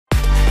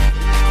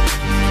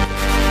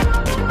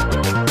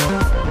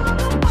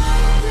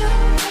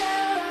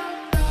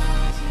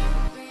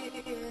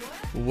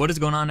What is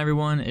going on,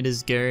 everyone? It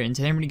is Garrett, and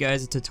today I'm bringing you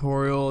guys a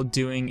tutorial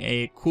doing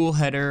a cool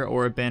header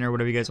or a banner,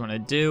 whatever you guys want to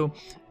do.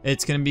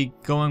 It's going to be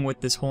going with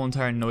this whole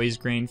entire noise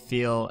grain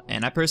feel,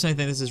 and I personally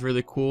think this is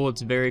really cool.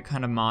 It's very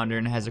kind of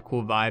modern, has a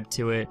cool vibe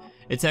to it.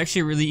 It's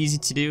actually really easy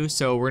to do,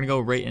 so we're going to go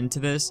right into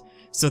this.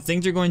 So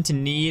things you're going to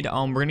need,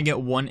 we're going to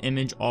get one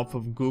image off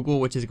of Google,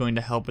 which is going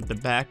to help with the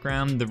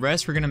background. The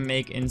rest we're going to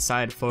make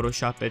inside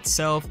Photoshop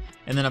itself,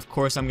 and then of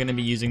course I'm going to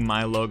be using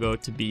my logo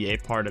to be a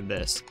part of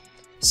this.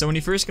 So when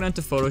you first get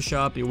into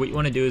Photoshop, what you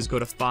want to do is go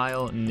to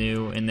File,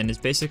 New, and then it's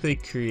basically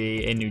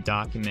create a new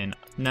document.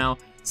 Now,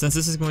 since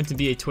this is going to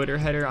be a Twitter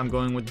header, I'm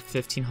going with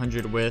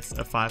 1500 width,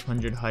 a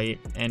 500 height,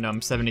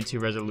 and 72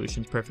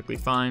 resolution is perfectly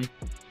fine.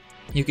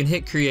 You can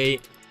hit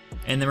create,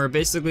 and then we're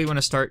basically going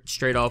to start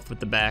straight off with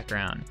the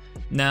background.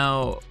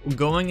 Now,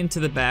 going into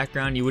the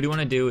background, what you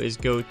want to do is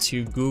go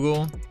to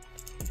Google,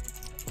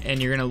 and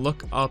you're going to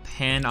look up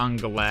hand on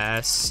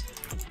glass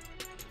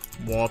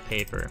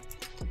wallpaper.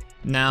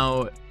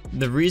 Now,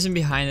 the reason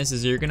behind this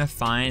is you're gonna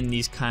find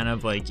these kind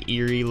of like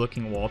eerie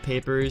looking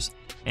wallpapers,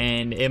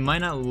 and it might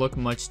not look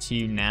much to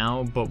you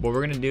now, but what we're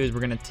gonna do is we're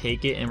gonna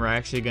take it and we're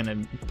actually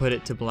gonna put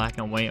it to black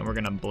and white, and we're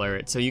gonna blur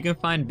it. So you can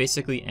find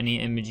basically any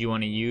image you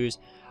want to use.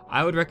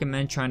 I would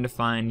recommend trying to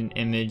find an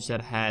image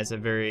that has a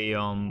very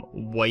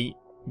white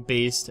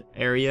based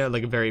area,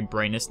 like a very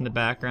brightness in the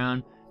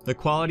background. The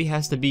quality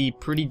has to be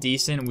pretty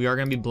decent. We are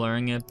gonna be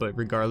blurring it, but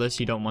regardless,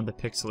 you don't want the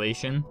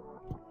pixelation.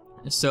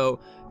 So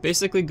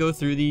basically go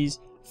through these,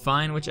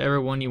 find whichever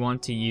one you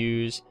want to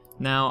use.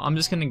 Now I'm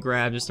just going to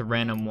grab just a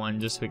random one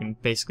just so we can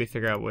basically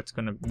figure out what's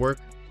going to work.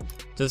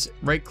 Just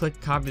right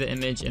click, copy the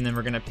image, and then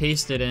we're going to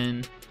paste it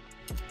in,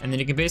 and then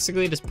you can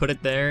basically just put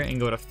it there and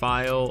go to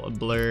File,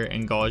 Blur,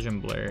 and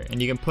Gaussian Blur, and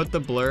you can put the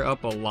blur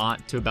up a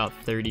lot to about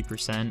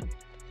 30%.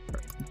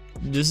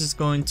 This is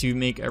going to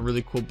make a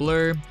really cool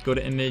blur. Go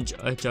to Image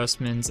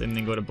Adjustments and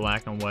then go to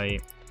Black and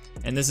White.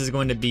 And this is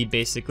going to be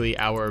basically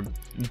our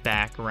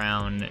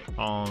background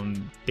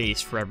base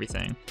for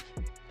everything.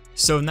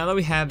 So now that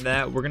we have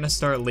that, we're going to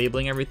start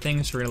labeling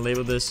everything. So we're going to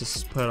label this,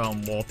 just put it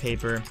on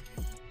wallpaper.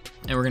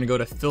 And we're going to go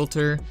to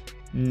Filter,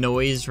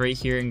 Noise right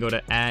here, and go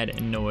to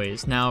Add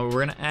Noise. Now we're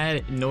going to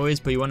add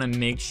noise, but you want to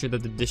make sure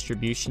that the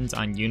distribution's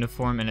on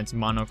uniform and it's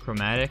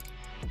monochromatic.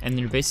 And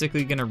you're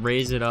basically going to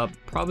raise it up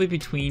probably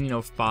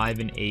between 5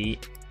 and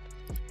 8.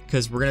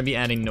 Because we're going to be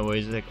adding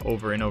noise like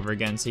over and over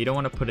again, so you don't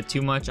want to put it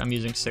too much. I'm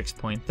using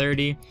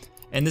 6.30,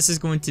 and this is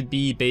going to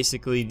be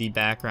basically the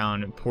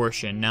background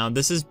portion. Now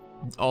this is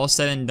all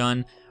said and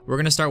done, we're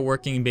going to start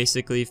working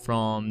basically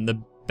from the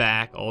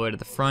back all the way to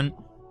the front.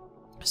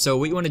 So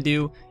what you want to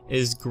do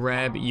is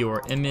grab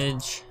your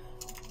image,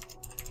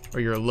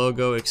 or your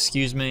logo,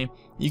 excuse me.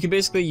 You can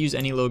basically use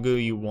any logo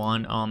you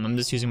want. I'm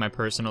just using my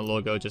personal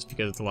logo just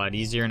because it's a lot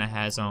easier and it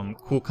has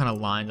cool kind of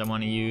lines I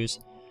want to use.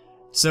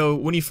 So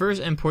when you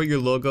first import your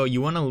logo,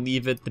 you want to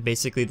leave it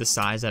basically the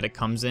size that it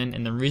comes in,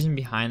 and the reason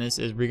behind this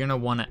is we're going to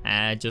want to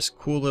add just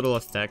cool little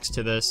effects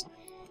to this.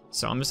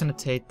 So I'm just going to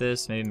take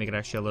this, maybe make it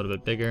actually a little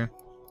bit bigger,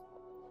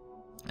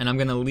 and I'm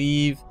going to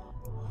leave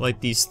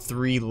like these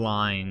 3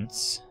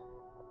 lines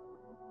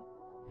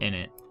in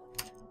it.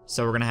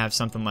 So we're going to have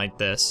something like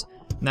this.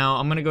 Now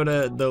I'm going to go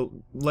to the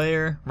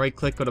layer, right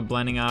click, go to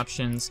blending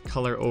options,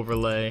 color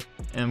overlay,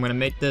 and I'm going to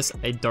make this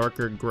a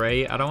darker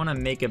gray. I don't want to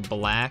make it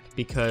black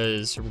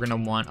because we're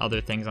going to want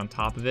other things on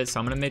top of it. So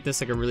I'm going to make this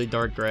like a really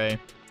dark gray,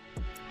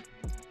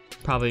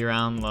 probably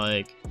around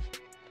like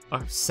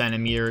a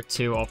centimeter or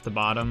 2 off the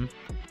bottom,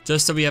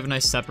 just so we have a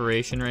nice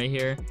separation right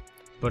here,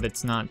 but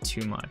it's not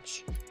too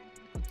much.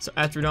 So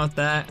after we're done with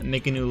that,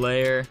 make a new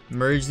layer,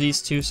 merge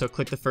these two. So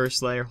click the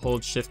first layer,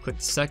 hold shift, click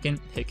the second,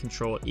 hit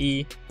Control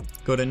E,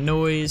 go to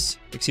noise,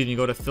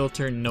 go to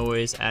filter,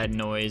 noise, add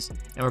noise,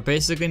 and we're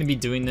basically going to be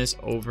doing this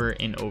over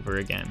and over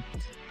again.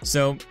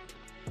 So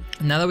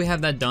now that we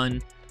have that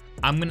done,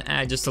 I'm going to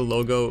add just a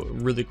logo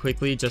really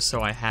quickly just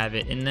so I have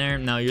it in there.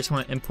 Now you just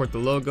want to import the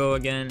logo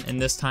again,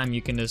 and this time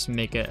you can just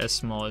make it as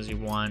small as you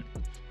want,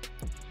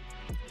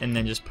 and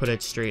then just put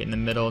it straight in the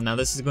middle. Now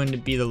this is going to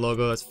be the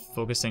logo that's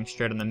focusing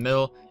straight in the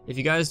middle. If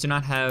you guys do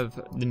not have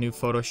the new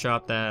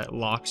Photoshop that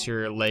locks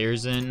your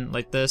layers in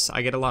like this,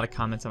 I get a lot of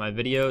comments on my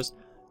videos.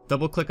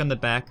 Double click on the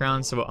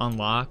background so it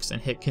unlocks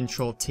and hit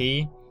Control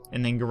T,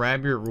 and then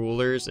grab your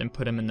rulers and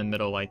put them in the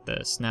middle like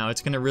this. Now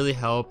it's going to really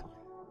help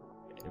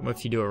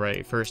if you do it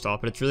right first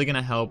off, but it's really going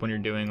to help when you're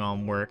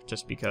doing work,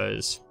 just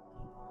because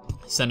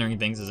centering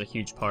things is a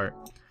huge part.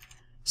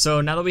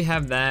 So now that we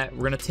have that,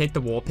 we're going to take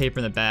the wallpaper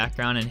in the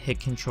background and hit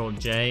Control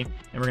J,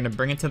 and we're going to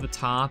bring it to the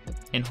top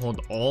and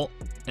hold Alt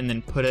and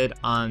then put it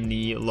on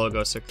the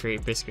logo, so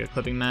create basically a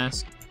clipping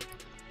mask.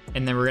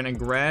 And then we're going to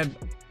grab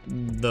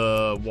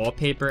the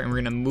wallpaper and we're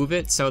going to move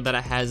it so that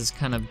it has this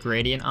kind of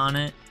gradient on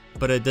it,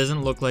 but it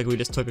doesn't look like we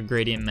just took a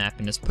gradient map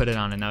and just put it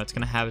on it. Now it's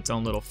going to have its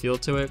own little feel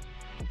to it.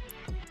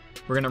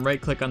 We're going to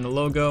right click on the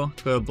logo,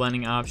 go to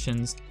blending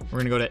options,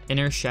 we're going to go to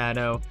inner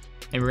shadow,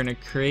 and we're going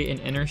to create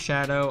an inner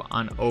shadow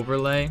on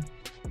overlay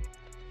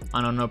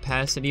on an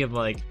opacity of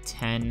like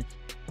 10,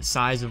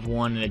 size of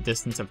 1 and a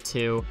distance of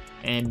 2,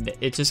 and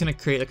it's just going to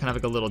create kind of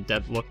like a little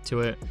depth look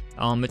to it.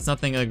 It's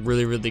nothing like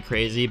really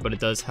crazy, but it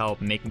does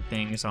help making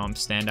things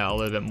stand out a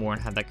little bit more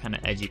and have that kind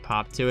of edgy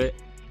pop to it.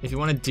 If you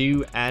want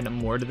to add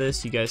more to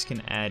this, you guys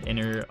can add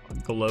inner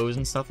glows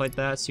and stuff like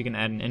that. So you can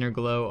add an inner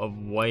glow of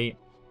white,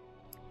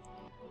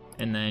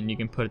 and then you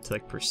can put it to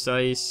like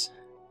precise,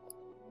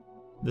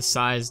 the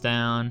size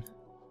down,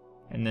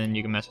 and then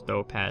you can mess with the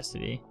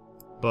opacity.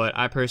 But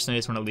I personally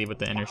just want to leave with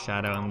the inner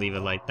shadow and leave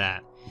it like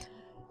that.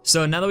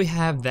 So now that we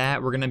have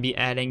that, we're going to be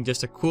adding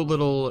just a cool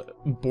little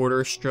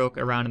border stroke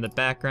around in the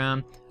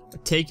background.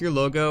 Take your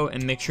logo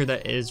and make sure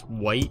that it is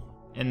white,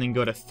 and then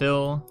go to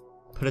fill,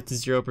 put it to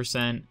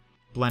 0%,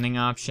 blending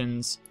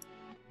options,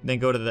 then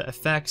go to the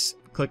effects,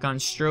 click on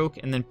stroke,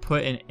 and then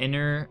put an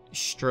inner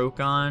stroke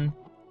on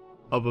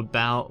of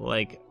about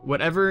like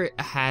whatever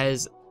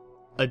has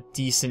a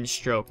decent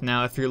stroke.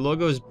 Now if your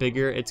logo is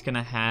bigger, it's going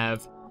to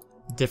have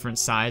different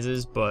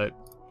sizes, but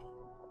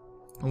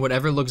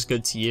whatever looks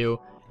good to you.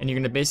 And you're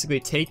going to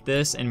basically take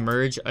this and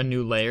merge a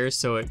new layer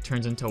so it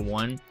turns into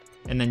one,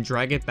 and then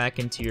drag it back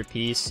into your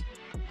piece,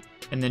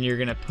 and then you're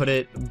going to put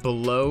it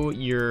below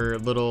your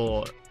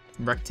little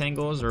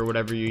rectangles or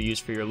whatever you use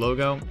for your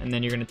logo, and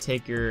then you're going to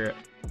take your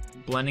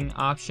blending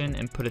option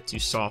and put it to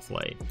soft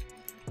light.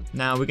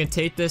 Now we can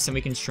take this and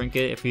we can shrink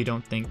it if we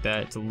don't think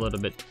that it's a little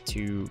bit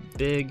too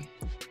big,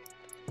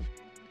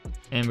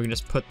 and we can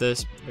just put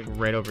this like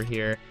right over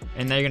here.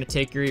 And now you're going to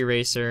take your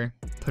eraser,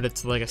 put it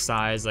to like a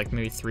size like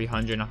maybe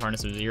 300 and a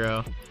hardness of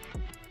 0,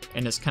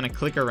 and just kind of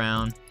click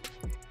around,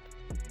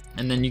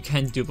 and then you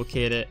can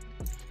duplicate it,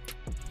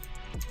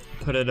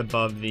 put it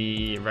above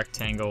the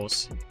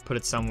rectangles, put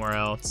it somewhere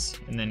else,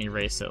 and then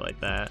erase it like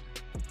that.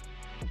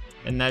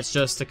 And that's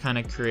just to kind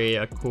of create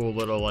a cool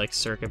little like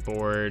circuit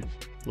board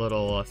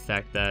little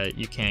effect that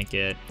you can't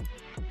get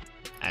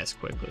as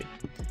quickly.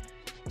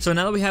 So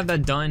now that we have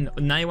that done,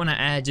 now you want to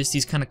add just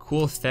these kind of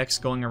cool effects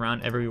going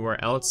around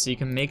everywhere else, so you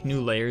can make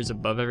new layers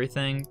above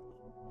everything.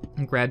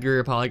 Grab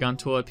your polygon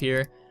tool up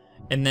here,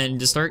 and then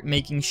just start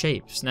making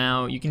shapes.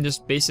 Now you can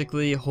just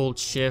basically hold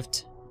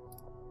shift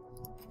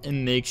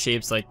and make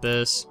shapes like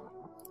this.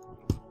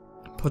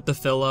 Put the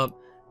fill up.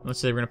 Let's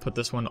say we're going to put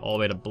this one all the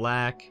way to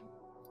black.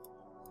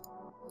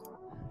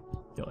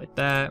 Go like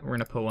that. We're going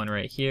to put one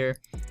right here.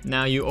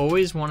 Now you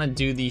always want to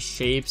do these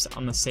shapes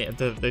on the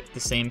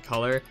same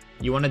color.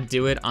 You want to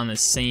do it on the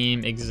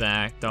same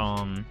exact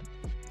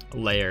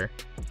layer.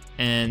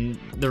 And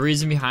the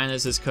reason behind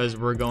this is because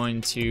we're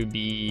going to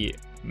be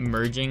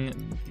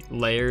merging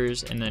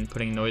layers and then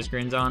putting noise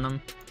grains on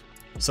them.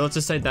 So let's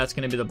just say that's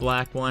going to be the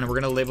black one. We're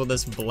going to label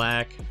this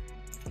black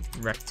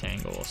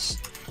rectangles.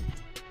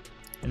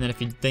 And then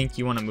if you think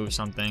you want to move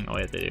something, all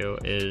you have to do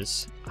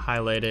is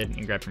highlight it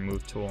and grab your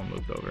move tool and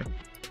move it over.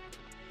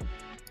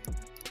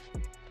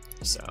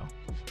 So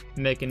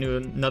make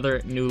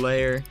another new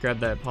layer, grab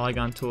that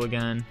polygon tool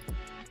again,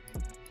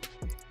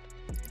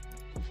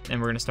 and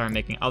we're going to start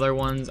making other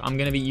ones. I'm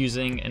going to be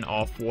using an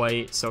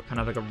off-white, so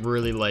kind of like a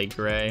really light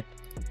gray.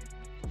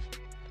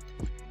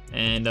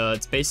 And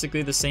it's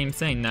basically the same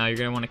thing. Now you're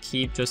going to want to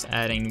keep just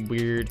adding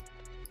weird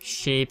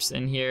shapes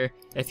in here.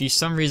 If you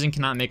some reason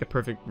cannot make a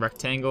perfect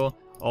rectangle,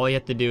 all you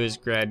have to do is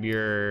grab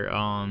your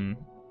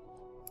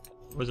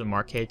what is it,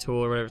 marquee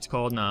tool or whatever it's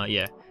called? No,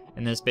 yeah,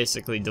 and then just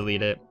basically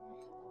delete it.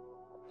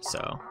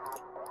 So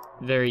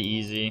very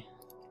easy.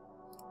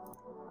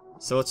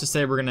 So let's just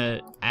say we're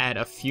gonna add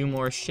a few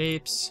more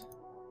shapes,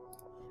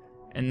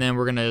 and then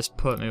we're gonna just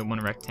put maybe one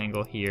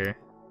rectangle here,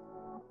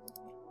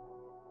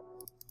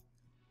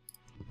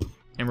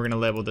 and we're gonna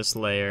label this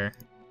layer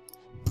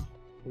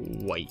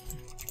white.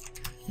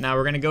 Now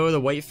we're gonna go to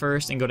the white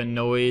first and go to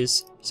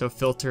noise, so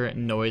filter,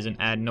 noise, and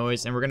add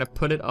noise, and we're gonna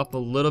put it up a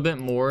little bit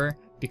more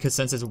because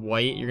since it's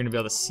white, you're gonna be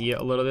able to see it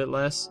a little bit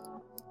less.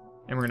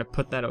 And we're gonna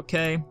put that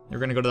okay. We're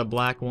gonna go to the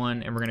black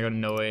one, and we're gonna go to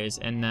noise,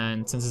 and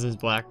then since this is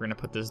black, we're gonna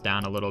put this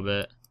down a little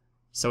bit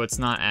so it's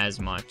not as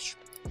much.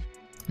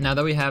 Now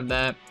that we have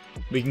that,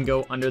 we can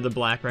go under the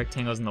black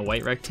rectangles and the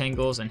white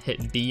rectangles and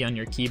hit B on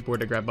your keyboard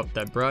to grab up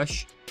that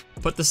brush.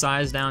 Put the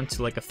size down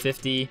to like a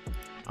 50.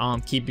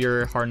 Keep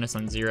your hardness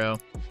on 0.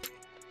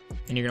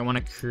 And you're gonna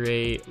want to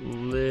create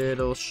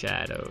little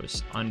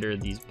shadows under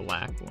these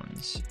black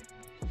ones.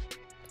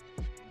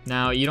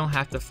 Now you don't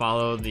have to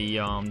follow the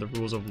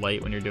rules of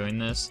light when you're doing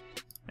this,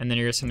 and then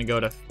you're just gonna go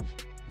to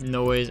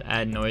noise,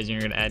 add noise, and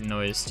you're gonna add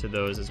noise to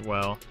those as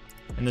well.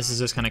 And this is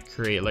just gonna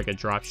create like a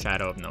drop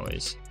shadow of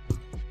noise.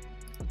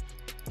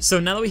 So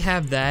now that we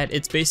have that,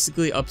 it's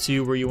basically up to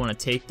you where you want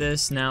to take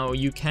this. Now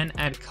you can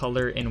add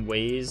color in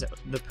ways.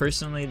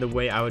 Personally, the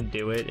way I would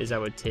do it is I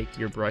would take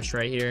your brush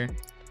right here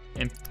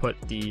and put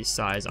the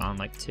size on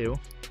like 2.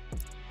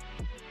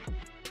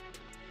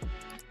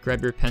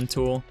 Grab your pen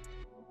tool,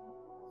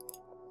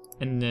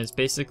 and just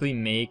basically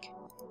make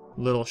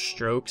little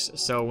strokes.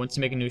 So once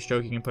you make a new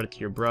stroke, you can put it to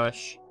your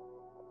brush,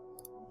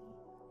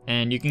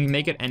 and you can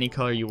make it any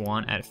color you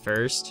want at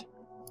first.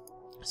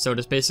 So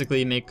just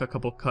basically make a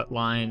couple cut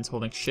lines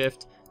holding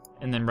shift,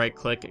 and then right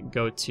click,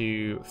 go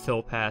to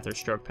fill path or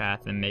stroke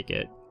path, and make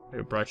it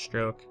a brush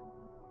stroke.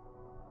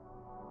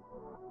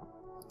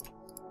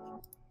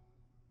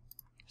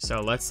 So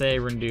let's say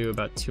we're gonna do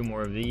about 2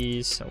 more of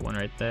these. So 1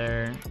 right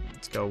there.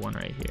 Let's go 1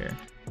 right here.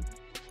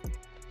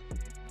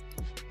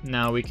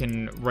 Now we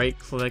can right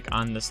click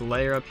on this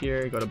layer up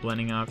here, go to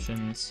blending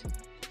options,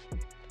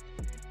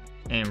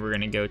 and we're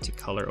gonna go to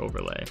color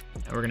overlay.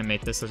 And we're gonna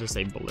make this, let's just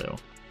say blue.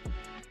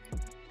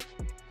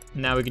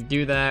 Now we can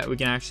do that, we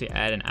can actually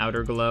add an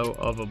outer glow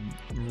of a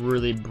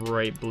really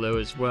bright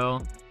blue as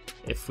well,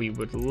 if we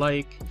would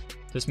like.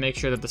 Just make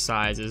sure that the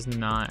size is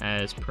not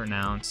as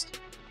pronounced.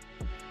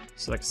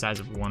 So like a size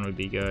of 1 would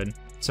be good.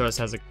 So this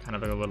has a kind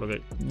of a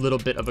little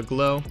bit of a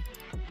glow.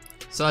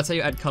 So that's how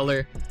you add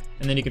color.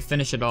 And then you can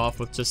finish it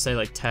off with just say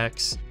like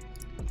text,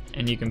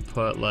 and you can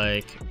put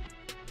like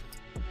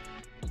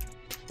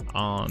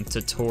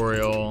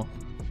tutorial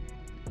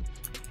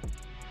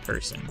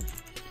person.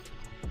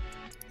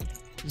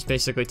 Just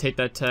basically take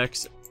that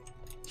text,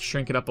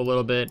 shrink it up a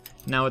little bit.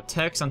 Now with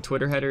text on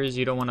Twitter headers,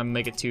 you don't want to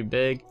make it too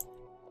big.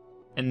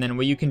 And then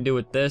what you can do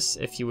with this,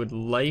 if you would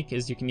like,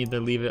 is you can either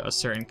leave it a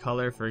certain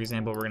color. For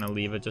example, we're gonna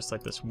leave it just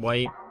like this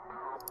white,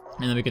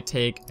 and then we could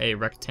take a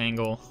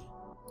rectangle.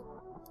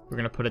 We're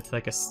gonna put it to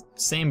like a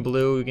same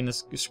blue. We can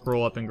just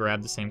scroll up and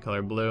grab the same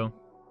color blue.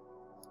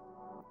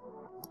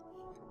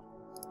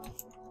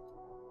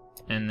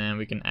 And then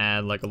we can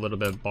add like a little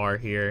bit of bar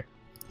here,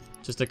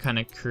 just to kind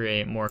of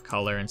create more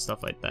color and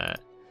stuff like that.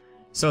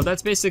 So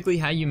that's basically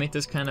how you make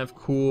this kind of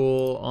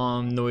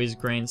cool noise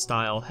grain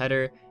style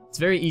header. It's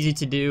very easy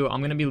to do.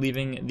 I'm going to be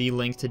leaving the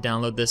link to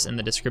download this in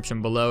the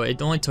description below.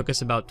 It only took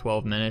us about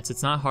 12 minutes.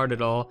 It's not hard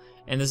at all.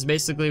 And this is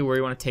basically where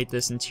you want to take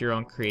this into your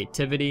own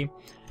creativity.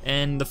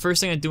 And the first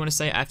thing I do want to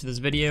say after this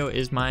video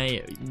is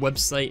my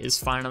website is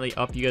finally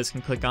up. You guys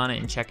can click on it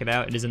and check it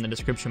out. It is in the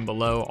description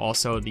below.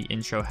 Also, the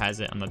intro has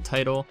it on the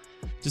title.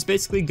 Just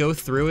basically go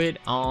through it.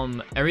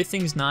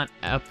 Everything's not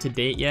up to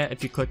date yet.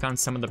 If you click on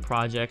some of the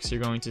projects,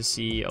 you're going to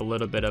see a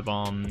little bit of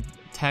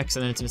text,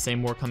 and then it's going to say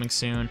more coming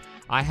soon.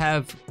 I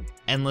have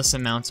endless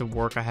amounts of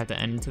work I had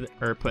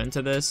to put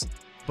into this.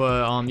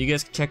 But you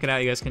guys can check it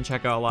out. You guys can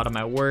check out a lot of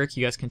my work.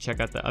 You guys can check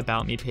out the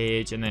About Me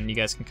page, and then you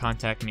guys can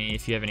contact me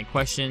if you have any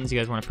questions, you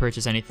guys want to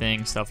purchase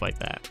anything, stuff like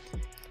that.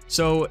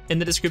 So in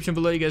the description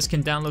below, you guys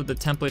can download the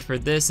template for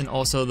this and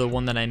also the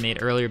one that I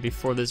made earlier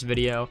before this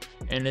video.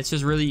 And it's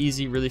just really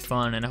easy, really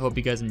fun, and I hope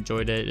you guys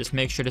enjoyed it. Just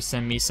make sure to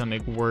send me some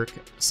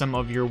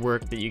of your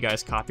work that you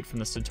guys copied from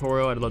this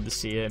tutorial. I'd love to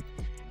see it.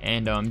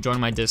 And join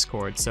my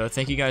Discord. So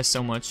thank you guys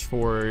so much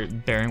for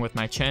bearing with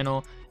my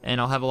channel,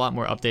 and I'll have a lot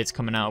more updates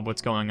coming out of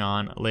what's going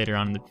on later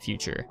on in the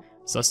future.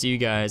 So I'll see you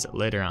guys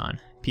later on.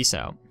 Peace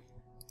out.